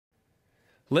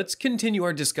Let's continue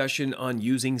our discussion on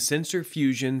using sensor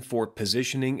fusion for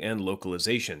positioning and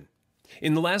localization.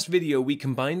 In the last video, we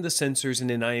combined the sensors in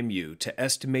an IMU to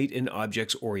estimate an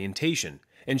object's orientation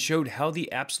and showed how the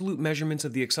absolute measurements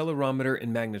of the accelerometer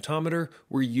and magnetometer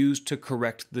were used to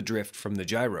correct the drift from the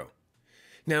gyro.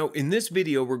 Now, in this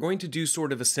video, we're going to do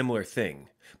sort of a similar thing,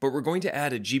 but we're going to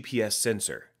add a GPS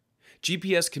sensor.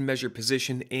 GPS can measure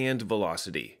position and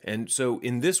velocity, and so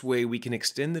in this way we can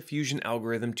extend the fusion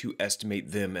algorithm to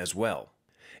estimate them as well.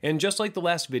 And just like the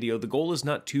last video, the goal is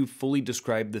not to fully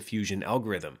describe the fusion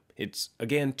algorithm. It's,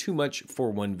 again, too much for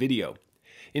one video.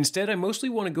 Instead, I mostly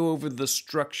want to go over the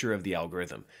structure of the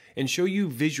algorithm and show you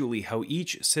visually how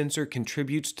each sensor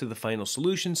contributes to the final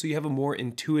solution so you have a more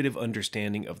intuitive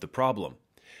understanding of the problem.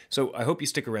 So I hope you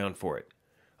stick around for it.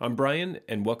 I'm Brian,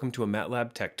 and welcome to a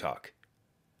MATLAB Tech Talk.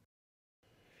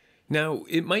 Now,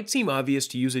 it might seem obvious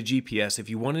to use a GPS if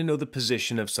you want to know the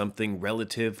position of something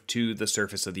relative to the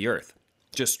surface of the Earth.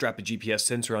 Just strap a GPS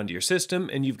sensor onto your system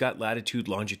and you've got latitude,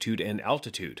 longitude, and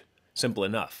altitude. Simple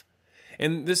enough.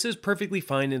 And this is perfectly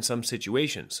fine in some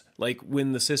situations, like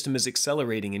when the system is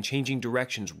accelerating and changing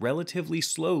directions relatively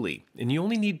slowly, and you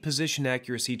only need position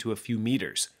accuracy to a few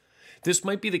meters. This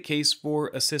might be the case for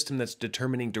a system that's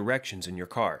determining directions in your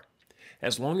car.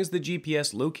 As long as the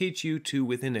GPS locates you to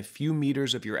within a few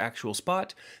meters of your actual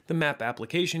spot, the map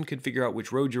application could figure out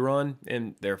which road you're on,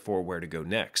 and therefore where to go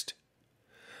next.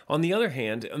 On the other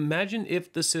hand, imagine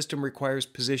if the system requires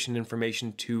position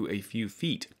information to a few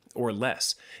feet, or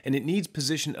less, and it needs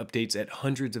position updates at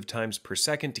hundreds of times per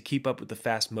second to keep up with the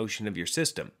fast motion of your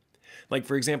system. Like,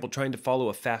 for example, trying to follow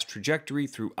a fast trajectory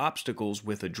through obstacles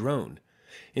with a drone.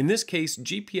 In this case,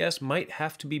 GPS might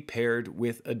have to be paired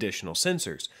with additional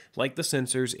sensors, like the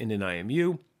sensors in an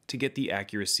IMU, to get the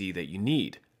accuracy that you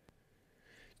need.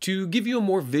 To give you a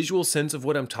more visual sense of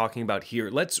what I'm talking about here,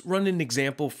 let's run an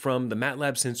example from the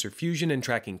MATLAB Sensor Fusion and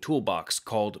Tracking Toolbox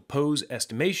called Pose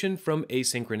Estimation from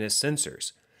Asynchronous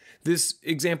Sensors. This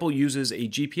example uses a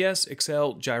GPS,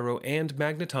 accel, gyro, and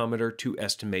magnetometer to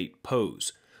estimate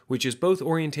pose, which is both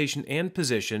orientation and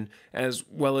position, as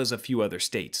well as a few other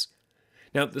states.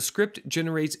 Now, the script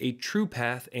generates a true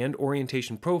path and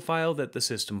orientation profile that the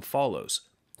system follows.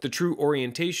 The true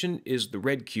orientation is the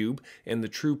red cube, and the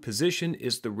true position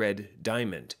is the red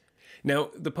diamond.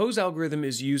 Now, the pose algorithm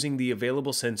is using the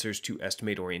available sensors to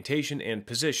estimate orientation and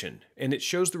position, and it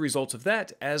shows the results of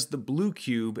that as the blue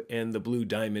cube and the blue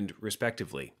diamond,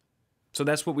 respectively. So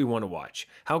that's what we want to watch.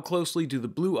 How closely do the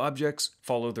blue objects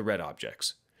follow the red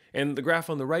objects? And the graph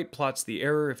on the right plots the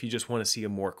error if you just want to see a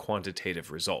more quantitative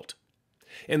result.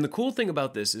 And the cool thing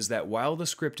about this is that while the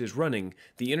script is running,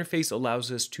 the interface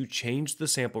allows us to change the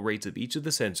sample rates of each of the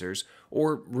sensors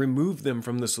or remove them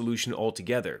from the solution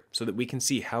altogether so that we can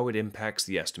see how it impacts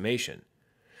the estimation.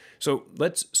 So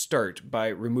let's start by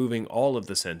removing all of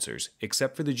the sensors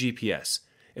except for the GPS,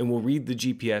 and we'll read the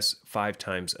GPS 5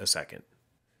 times a second.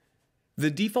 The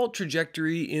default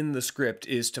trajectory in the script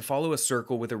is to follow a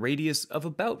circle with a radius of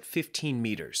about 15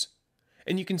 meters.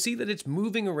 And you can see that it's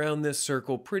moving around this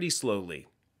circle pretty slowly.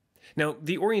 Now,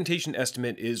 the orientation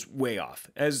estimate is way off,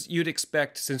 as you'd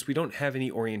expect since we don't have any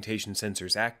orientation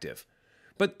sensors active.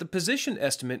 But the position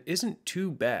estimate isn't too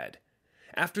bad.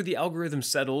 After the algorithm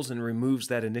settles and removes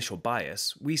that initial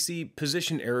bias, we see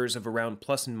position errors of around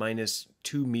plus and minus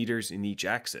 2 meters in each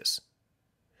axis.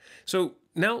 So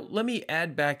now let me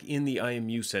add back in the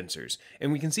IMU sensors,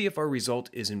 and we can see if our result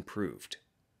is improved.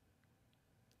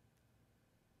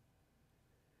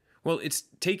 Well, it's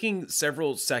taking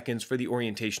several seconds for the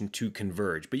orientation to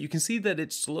converge, but you can see that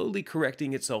it's slowly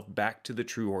correcting itself back to the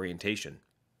true orientation.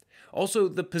 Also,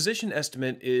 the position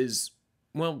estimate is,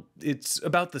 well, it's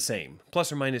about the same,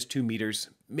 plus or minus 2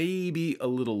 meters, maybe a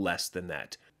little less than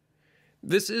that.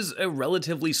 This is a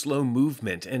relatively slow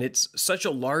movement, and it's such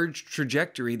a large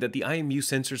trajectory that the IMU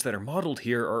sensors that are modeled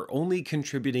here are only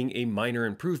contributing a minor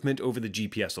improvement over the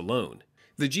GPS alone.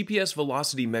 The GPS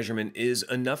velocity measurement is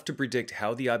enough to predict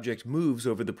how the object moves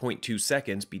over the 0.2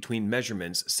 seconds between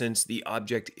measurements since the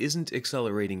object isn't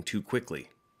accelerating too quickly.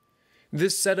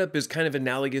 This setup is kind of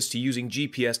analogous to using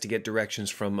GPS to get directions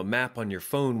from a map on your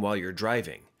phone while you're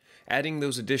driving. Adding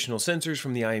those additional sensors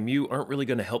from the IMU aren't really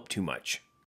going to help too much.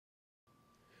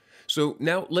 So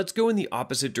now let's go in the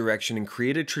opposite direction and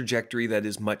create a trajectory that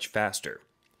is much faster.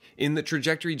 In the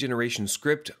trajectory generation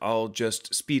script, I'll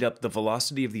just speed up the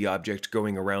velocity of the object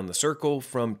going around the circle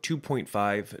from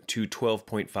 2.5 to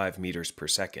 12.5 meters per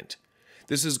second.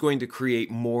 This is going to create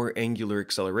more angular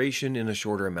acceleration in a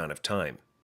shorter amount of time.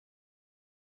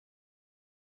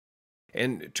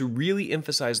 And to really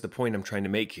emphasize the point I'm trying to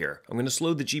make here, I'm going to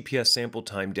slow the GPS sample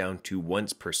time down to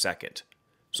once per second.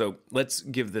 So let's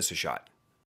give this a shot.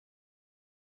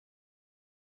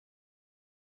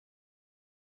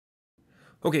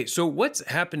 Okay, so what's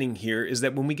happening here is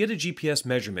that when we get a GPS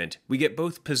measurement, we get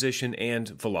both position and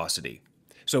velocity.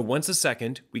 So once a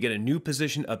second, we get a new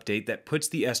position update that puts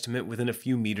the estimate within a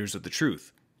few meters of the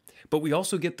truth. But we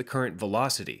also get the current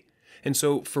velocity. And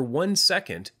so for 1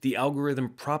 second, the algorithm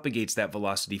propagates that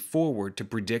velocity forward to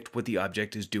predict what the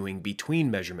object is doing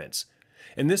between measurements.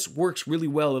 And this works really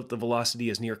well if the velocity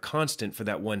is near constant for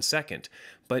that 1 second,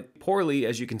 but poorly,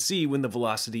 as you can see, when the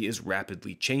velocity is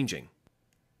rapidly changing.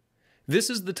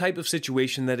 This is the type of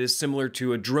situation that is similar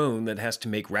to a drone that has to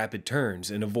make rapid turns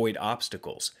and avoid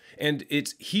obstacles. And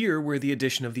it's here where the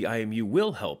addition of the IMU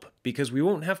will help, because we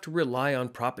won't have to rely on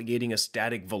propagating a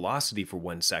static velocity for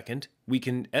 1 second. We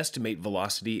can estimate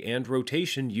velocity and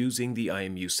rotation using the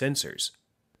IMU sensors.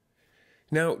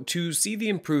 Now, to see the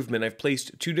improvement, I've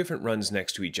placed two different runs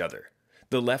next to each other.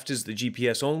 The left is the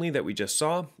GPS only that we just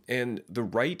saw, and the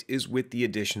right is with the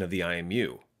addition of the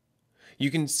IMU. You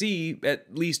can see,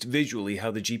 at least visually, how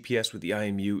the GPS with the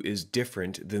IMU is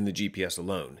different than the GPS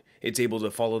alone. It's able to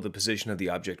follow the position of the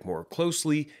object more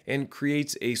closely and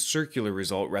creates a circular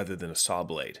result rather than a saw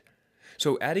blade.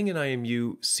 So adding an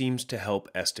IMU seems to help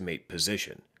estimate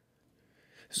position.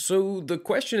 So the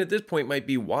question at this point might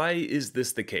be, why is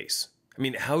this the case? I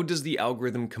mean, how does the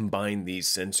algorithm combine these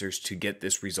sensors to get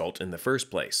this result in the first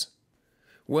place?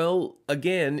 Well,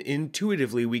 again,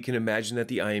 intuitively we can imagine that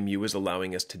the IMU is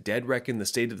allowing us to dead reckon the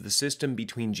state of the system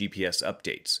between GPS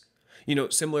updates. You know,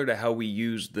 similar to how we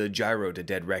used the gyro to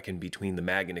dead reckon between the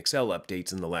mag and Excel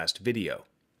updates in the last video.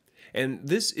 And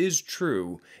this is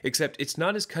true, except it's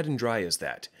not as cut and dry as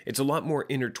that. It's a lot more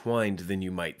intertwined than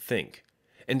you might think.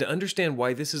 And to understand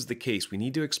why this is the case, we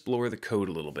need to explore the code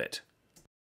a little bit.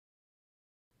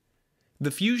 The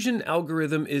Fusion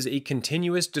algorithm is a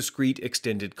continuous discrete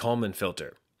extended Kalman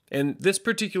filter, and this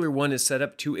particular one is set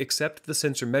up to accept the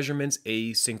sensor measurements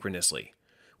asynchronously,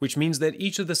 which means that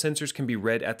each of the sensors can be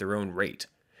read at their own rate.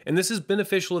 And this is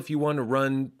beneficial if you want to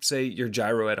run, say, your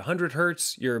gyro at 100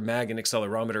 Hz, your mag and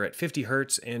accelerometer at 50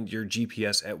 Hz, and your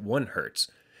GPS at 1 Hz.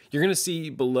 You're going to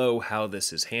see below how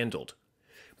this is handled.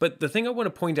 But the thing I want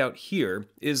to point out here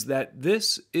is that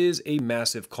this is a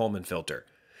massive Kalman filter.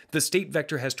 The state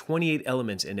vector has 28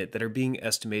 elements in it that are being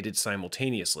estimated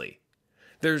simultaneously.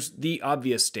 There's the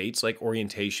obvious states like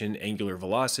orientation, angular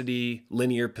velocity,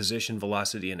 linear position,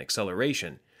 velocity, and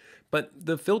acceleration. But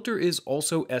the filter is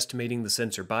also estimating the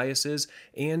sensor biases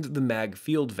and the mag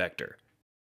field vector.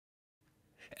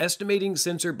 Estimating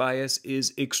sensor bias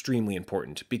is extremely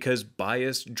important because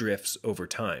bias drifts over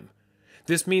time.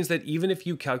 This means that even if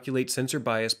you calculate sensor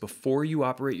bias before you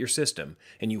operate your system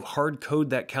and you hard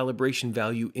code that calibration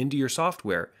value into your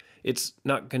software, it's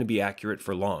not going to be accurate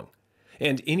for long.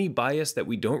 And any bias that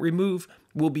we don't remove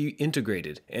will be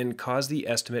integrated and cause the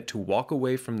estimate to walk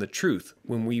away from the truth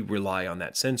when we rely on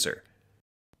that sensor.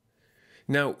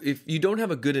 Now, if you don't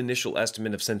have a good initial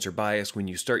estimate of sensor bias when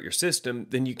you start your system,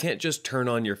 then you can't just turn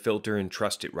on your filter and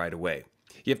trust it right away.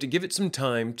 You have to give it some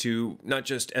time to not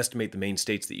just estimate the main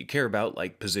states that you care about,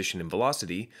 like position and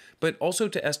velocity, but also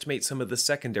to estimate some of the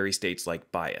secondary states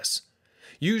like bias.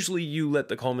 Usually you let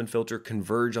the Kalman filter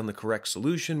converge on the correct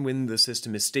solution when the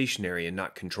system is stationary and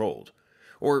not controlled.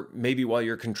 Or maybe while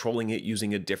you're controlling it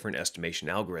using a different estimation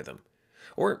algorithm.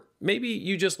 Or maybe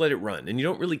you just let it run and you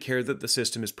don't really care that the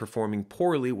system is performing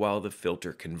poorly while the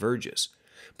filter converges.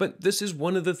 But this is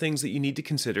one of the things that you need to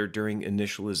consider during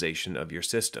initialization of your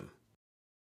system.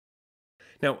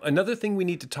 Now, another thing we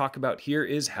need to talk about here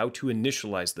is how to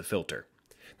initialize the filter.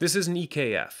 This is an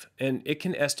EKF, and it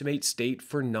can estimate state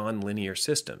for nonlinear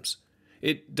systems.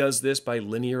 It does this by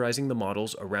linearizing the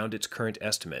models around its current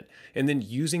estimate, and then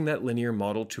using that linear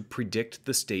model to predict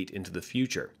the state into the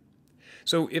future.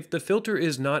 So if the filter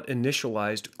is not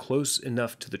initialized close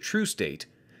enough to the true state,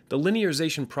 the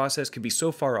linearization process could be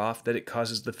so far off that it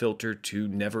causes the filter to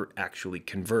never actually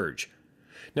converge.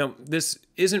 Now, this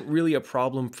isn't really a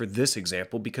problem for this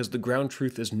example because the ground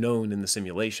truth is known in the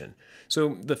simulation,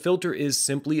 so the filter is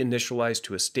simply initialized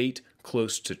to a state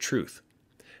close to truth.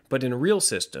 But in a real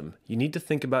system, you need to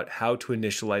think about how to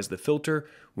initialize the filter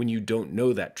when you don't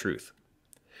know that truth.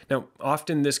 Now,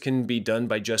 often this can be done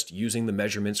by just using the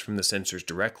measurements from the sensors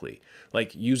directly,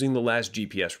 like using the last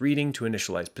GPS reading to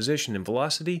initialize position and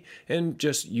velocity, and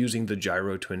just using the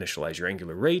gyro to initialize your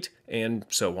angular rate, and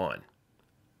so on.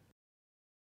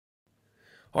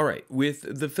 Alright,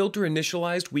 with the filter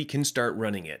initialized, we can start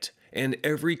running it, and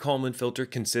every Kalman filter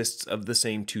consists of the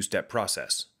same two-step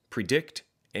process: predict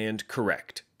and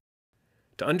correct.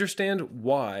 To understand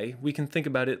why, we can think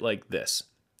about it like this.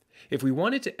 If we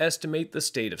wanted to estimate the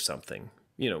state of something,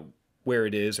 where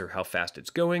it is or how fast it's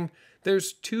going,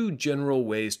 there's two general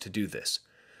ways to do this.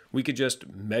 We could just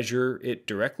measure it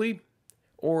directly,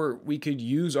 or we could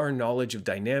use our knowledge of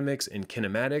dynamics and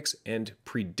kinematics and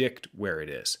predict where it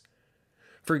is.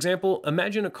 For example,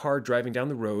 imagine a car driving down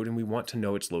the road and we want to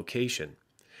know its location.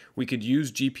 We could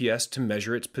use GPS to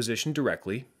measure its position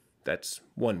directly. That's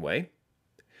one way.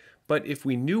 But if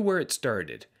we knew where it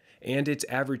started and its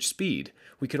average speed,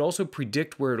 we could also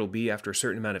predict where it'll be after a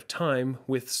certain amount of time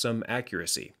with some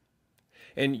accuracy.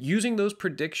 And using those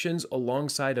predictions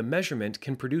alongside a measurement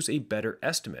can produce a better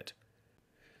estimate.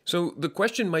 So the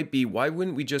question might be, why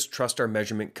wouldn't we just trust our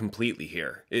measurement completely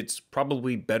here? It's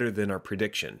probably better than our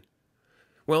prediction.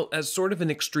 Well, as sort of an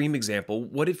extreme example,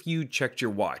 what if you checked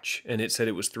your watch and it said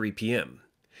it was 3 p.m.,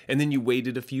 and then you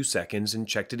waited a few seconds and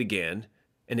checked it again,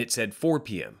 and it said 4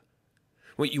 p.m.?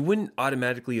 Well, you wouldn't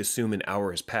automatically assume an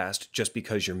hour has passed just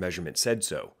because your measurement said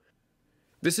so.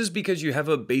 This is because you have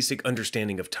a basic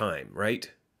understanding of time,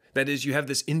 right? That is, you have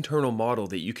this internal model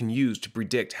that you can use to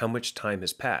predict how much time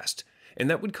has passed, and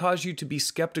that would cause you to be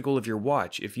skeptical of your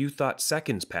watch if you thought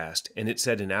seconds passed and it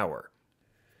said an hour.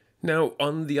 Now,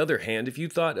 on the other hand, if you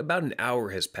thought about an hour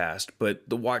has passed, but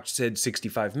the watch said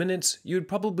 65 minutes, you'd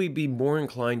probably be more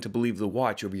inclined to believe the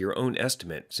watch over your own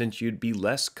estimate, since you'd be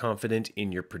less confident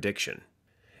in your prediction.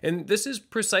 And this is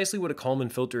precisely what a Kalman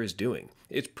filter is doing.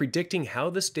 It's predicting how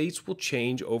the states will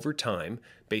change over time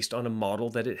based on a model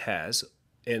that it has,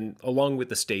 and along with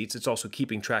the states, it's also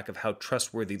keeping track of how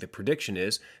trustworthy the prediction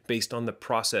is based on the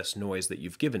process noise that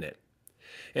you've given it.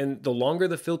 And the longer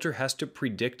the filter has to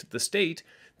predict the state,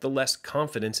 the less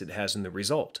confidence it has in the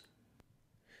result.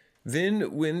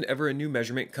 Then, whenever a new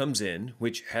measurement comes in,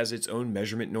 which has its own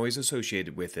measurement noise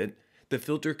associated with it, the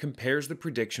filter compares the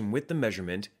prediction with the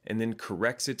measurement and then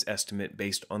corrects its estimate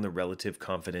based on the relative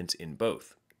confidence in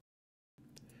both.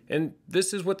 And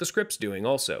this is what the script's doing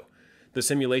also. The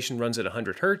simulation runs at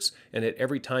 100 Hz, and at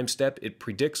every time step it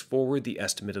predicts forward the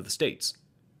estimate of the states.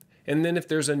 And then if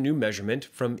there's a new measurement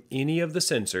from any of the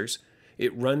sensors,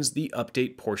 it runs the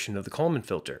update portion of the Kalman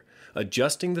filter,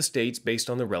 adjusting the states based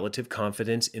on the relative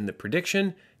confidence in the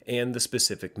prediction and the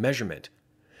specific measurement.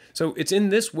 So it's in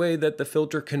this way that the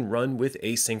filter can run with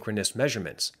asynchronous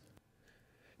measurements.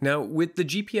 Now, with the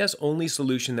GPS-only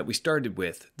solution that we started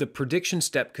with, the prediction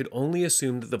step could only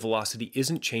assume that the velocity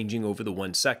isn't changing over the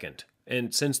 1 second.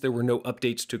 And since there were no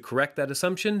updates to correct that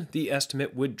assumption, the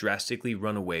estimate would drastically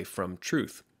run away from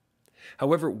truth.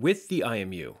 However, with the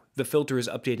IMU, the filter is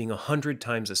updating 100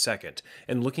 times a second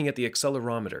and looking at the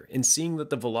accelerometer and seeing that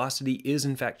the velocity is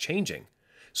in fact changing.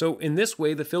 So in this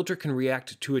way, the filter can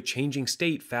react to a changing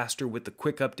state faster with the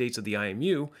quick updates of the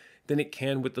IMU than it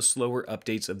can with the slower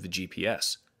updates of the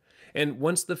GPS. And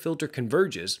once the filter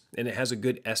converges and it has a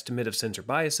good estimate of sensor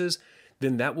biases,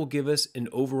 then that will give us an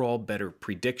overall better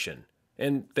prediction,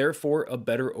 and therefore a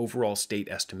better overall state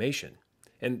estimation.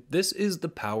 And this is the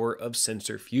power of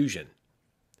sensor fusion.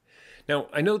 Now,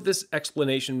 I know this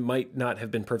explanation might not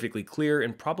have been perfectly clear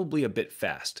and probably a bit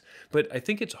fast, but I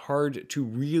think it's hard to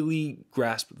really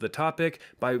grasp the topic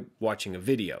by watching a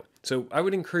video. So I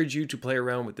would encourage you to play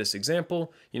around with this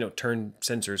example, turn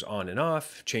sensors on and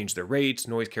off, change their rates,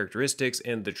 noise characteristics,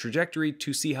 and the trajectory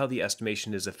to see how the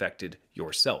estimation is affected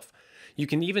yourself. You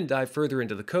can even dive further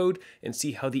into the code and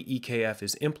see how the EKF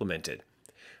is implemented.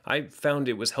 I found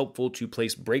it was helpful to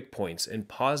place breakpoints and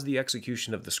pause the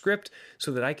execution of the script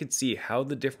so that I could see how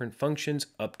the different functions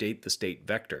update the state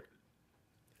vector.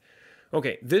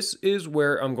 Okay, this is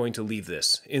where I'm going to leave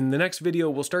this. In the next video,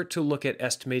 we'll start to look at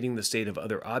estimating the state of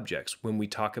other objects when we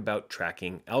talk about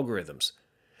tracking algorithms.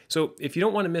 So if you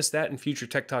don't want to miss that in future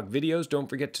Tech Talk videos, don't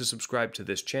forget to subscribe to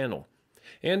this channel.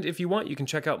 And if you want, you can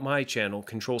check out my channel,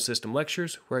 Control System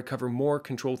Lectures, where I cover more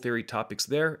control theory topics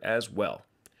there as well.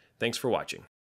 Thanks for watching.